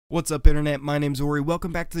What's up, internet? My name's Ori.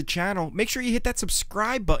 Welcome back to the channel. Make sure you hit that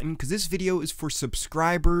subscribe button because this video is for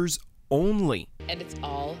subscribers only. And it's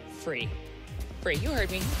all free. Free, you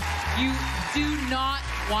heard me. You do not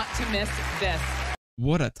want to miss this.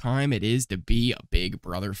 What a time it is to be a Big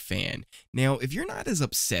Brother fan. Now, if you're not as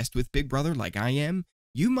obsessed with Big Brother like I am,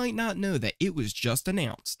 you might not know that it was just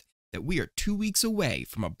announced that we are 2 weeks away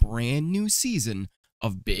from a brand new season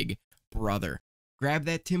of Big Brother. Grab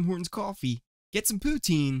that Tim Hortons coffee, get some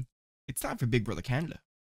poutine. It's time for Big Brother Canada.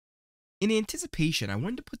 In anticipation, I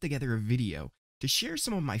wanted to put together a video to share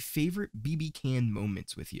some of my favorite BBCan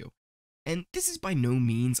moments with you. And this is by no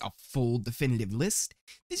means a full definitive list.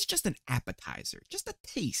 This is just an appetizer, just a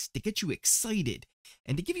taste to get you excited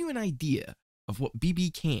and to give you an idea of what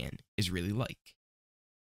BBCan is really like.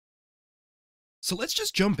 So let's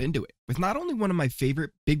just jump into it with not only one of my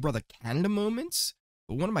favorite Big Brother Canada moments,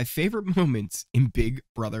 but one of my favorite moments in Big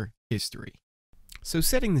Brother history. So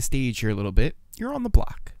setting the stage here a little bit, you're on the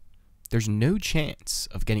block. There's no chance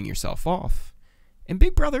of getting yourself off, and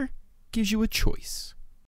Big Brother gives you a choice.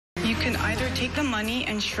 You can either take the money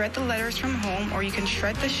and shred the letters from home, or you can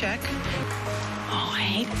shred the check. Oh, I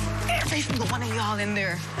hate every single one of y'all in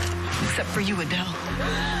there, except for you, Adele.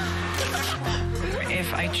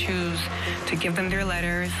 If I choose to give them their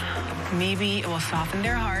letters, maybe it will soften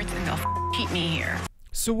their hearts and they'll keep me here.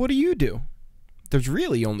 So what do? There's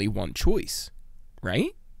really only one choice,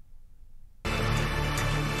 right?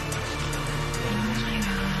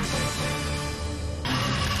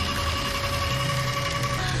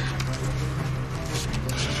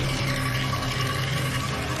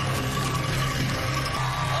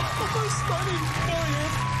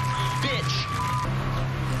 Bitch.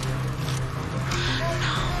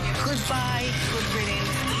 Goodbye, good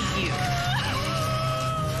riddance, you.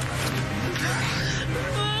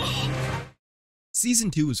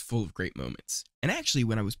 Season 2 was full of great moments, and actually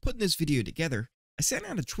when I was putting this video together, I sent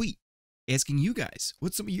out a tweet asking you guys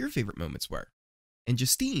what some of your favorite moments were, and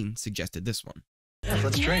Justine suggested this one.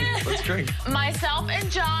 Let's drink. Myself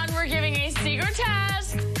and John were giving a secret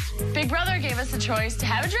test. Big Brother gave us a choice to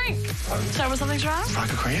have a drink. So was something wrong?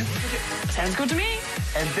 Vodka crayon? Sounds good to me.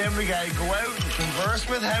 And then we gotta go out and converse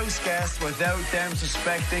with house guests without them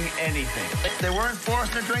suspecting anything. They weren't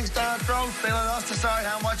forcing their drinks down our throats. They let us decide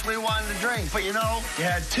how much we wanted to drink. But you know, you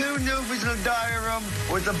had 2 newbies in the diary room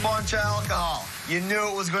with a bunch of alcohol. You knew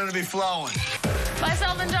it was going to be flowing.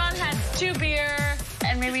 Myself and John had 2 beer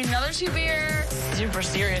and maybe another 2 beer. Super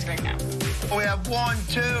serious right now. We have 1,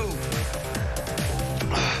 2.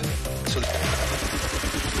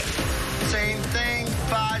 Same thing,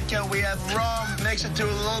 vodka. We have rum, mix it to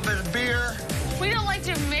a little bit of beer. We don't like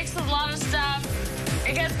to mix a lot of stuff.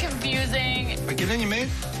 It gets confusing. Wait, get in, you made?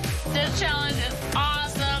 This challenge is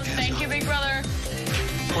awesome. Thank you, Big Brother.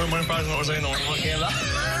 Mijn paard is nog in Canada.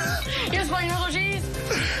 Here's my little cheese.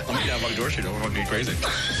 I'm gonna get door shit. I'm gonna be crazy.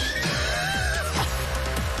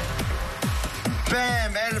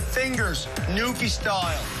 Bam, and the fingers, Nuki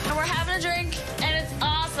style. And we're having a drink, and it's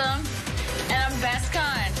awesome. And I'm best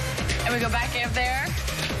kind. And we go back in there,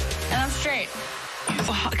 and I'm straight.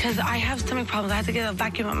 Because I have stomach problems. I had to get a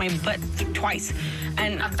vacuum up my butt twice.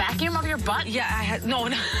 And A vacuum up your butt? yeah, I had, no,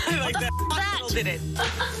 like that. That Did it.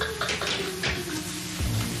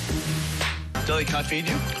 Dilly, can I feed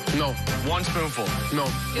you? No, 1 spoonful. no.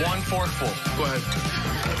 1 forkful. Go ahead.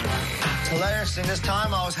 It's hilarious. And this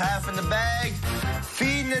time I was half in the bag,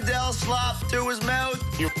 feeding Adele slop through his mouth.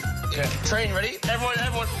 Okay. Train, ready? Everyone.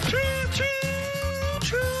 Choo, choo,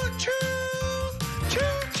 choo, choo, choo,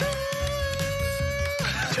 choo.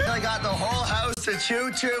 I got the whole house to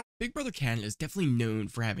choo-choo. Big Brother Canada is definitely known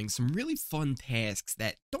for having some really fun tasks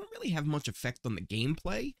that don't really have much effect on the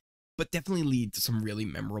gameplay, but definitely lead to some really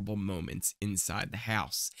memorable moments inside the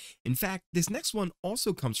house. In fact, this next one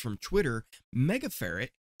also comes from Twitter. Mega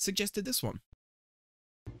Ferret suggested this one.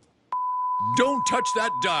 Don't touch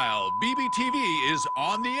that dial. BBTV is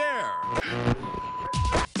on the air.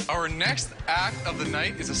 Our next act of the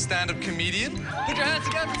night is a stand-up comedian. Put your hands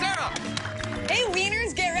together, Sarah. Hey,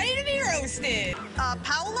 wieners, get ready to be roasted.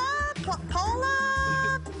 Paula,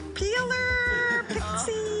 Peeler,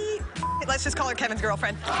 Pixie. Let's just call her Kevin's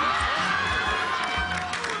girlfriend.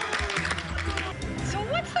 So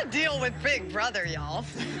what's the deal with Big Brother, y'all?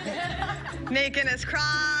 Making us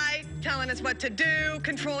cry, telling us what to do,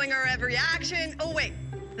 controlling our every action. Oh, wait,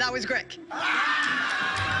 that was Greg.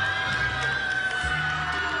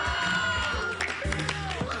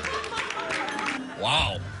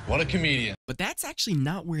 Wow, what a comedian. But that's actually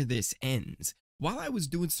not where this ends. While I was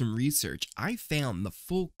doing some research, I found the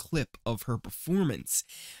full clip of her performance.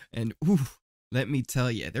 And ooh, let me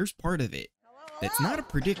tell you, there's part of it that's not a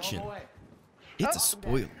prediction. It's a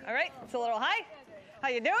spoiler. All right, it's a little high. How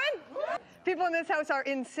you doing? People in this house are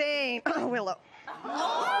insane. Willow.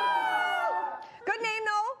 Good name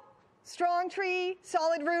though. Strong tree,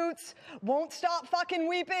 solid roots, won't stop fucking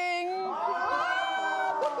weeping.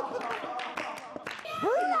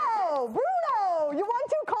 Bruno, you won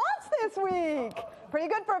 2 comps this week. Pretty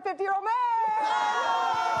good for a 50-year-old man.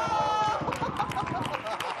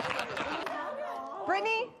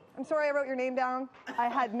 Brittany, I'm sorry I wrote your name down. I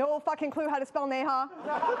had no fucking clue how to spell Neha.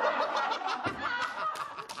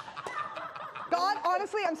 God,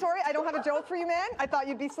 honestly, I'm sorry, I don't have a joke for you, man. I thought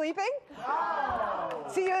you'd be sleeping.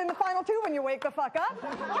 See you in the final 2 when you wake the fuck up.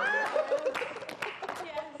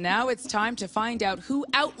 Now it's time to find out who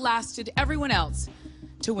outlasted everyone else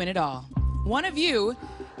to win it all. One of you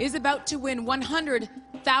is about to win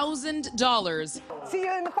 $100,000. See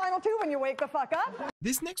you in the final 2 when you wake the fuck up.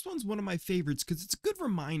 This next one's one of my favorites because it's a good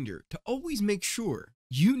reminder to always make sure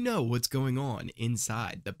you know what's going on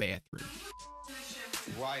inside the bathroom.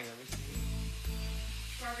 Why?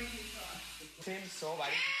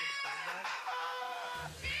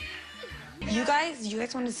 You guys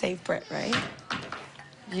want to save Britt, right?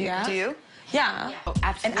 Yeah. Do you? Yeah. Oh,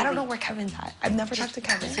 absolutely. And I don't know where Kevin's at. I've never talked to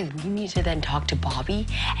Kevin. Listen, we need to then talk to Bobby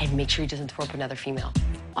and make sure he doesn't throw up another female.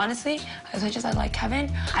 Honestly, as much as I like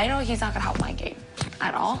Kevin, I know he's not gonna help my game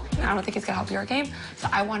at all. I don't think he's gonna help your game. So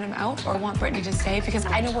I want him out or want Brittany to stay because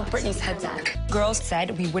I know where Brittany's head's at. Girls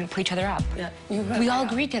said we wouldn't put each other up. Yeah. We all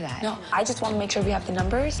agreed to that. No, I just want to make sure we have the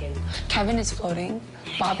numbers. Kevin is floating.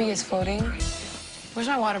 Bobby is floating. Where's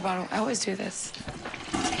my water bottle? I always do this.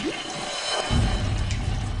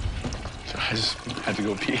 I just had to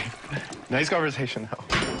go pee. Nice conversation, though.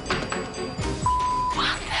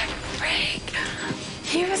 What the freak?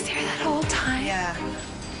 He was there that whole time? Yeah.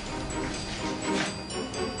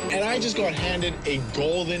 And I just got handed a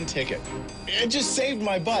golden ticket. It just saved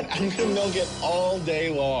my butt. I'm gonna milk it all day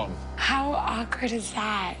long. How awkward is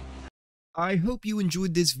that? I hope you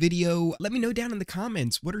enjoyed this video. Let me know down in the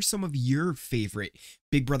comments, what are some of your favorite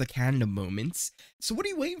Big Brother Canada moments? So what are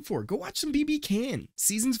you waiting for? Go watch some BBCan.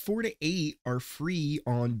 Seasons 4 to 8 are free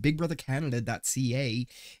on BigBrotherCanada.ca.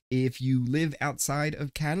 If you live outside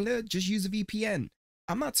of Canada, just use a VPN.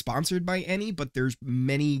 I'm not sponsored by any, but there's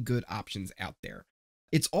many good options out there.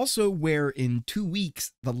 It's also where in 2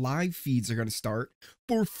 weeks, the live feeds are going to start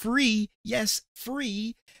for free. Yes,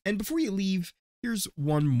 free. And before you leave, here's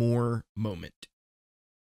one more moment.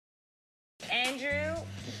 Andrew,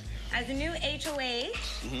 as a new HOH,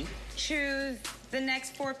 choose the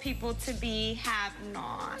next 4 people to be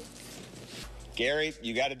have-nots. Gary,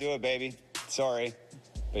 you got to do it, baby. Sorry,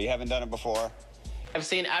 but you haven't done it before. I've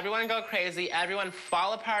seen everyone go crazy, everyone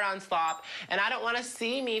fall apart on slop, and I don't want to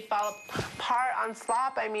see me fall apart on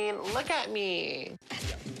slop. I mean, look at me.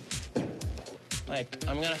 Like,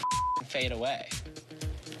 I'm gonna fade away.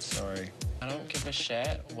 Sorry. I don't give a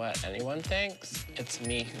shit what anyone thinks. It's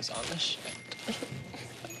me who's on the shit.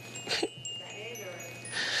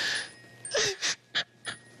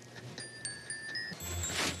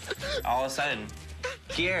 All of a sudden,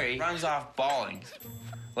 Gary runs off bawling.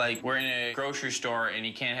 Like we're in a grocery store and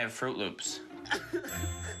you can't have Fruit Loops.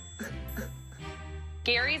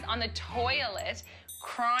 Gary's on the toilet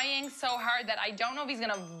crying so hard that I don't know if he's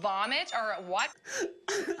gonna vomit or what.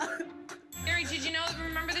 Gary, did you know,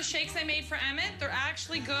 remember the shakes I made for Emmett? They're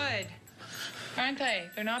actually good. Aren't they?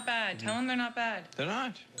 They're not bad. Tell him they're not bad. They're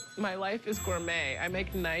not. My life is gourmet. I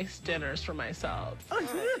make nice dinners for myself. I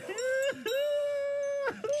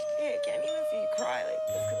can't even see you cry like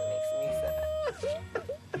this because it makes me sad.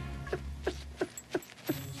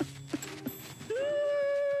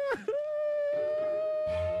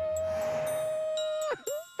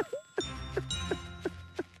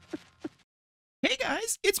 Hey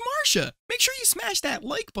guys, it's Marsha. Make sure you smash that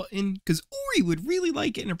like button because Ori would really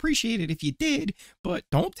like it and appreciate it if you did, but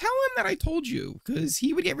don't tell him that I told you because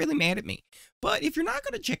he would get really mad at me. But if you're not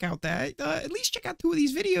going to check out that, at least check out 2 of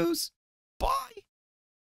these videos. Bye.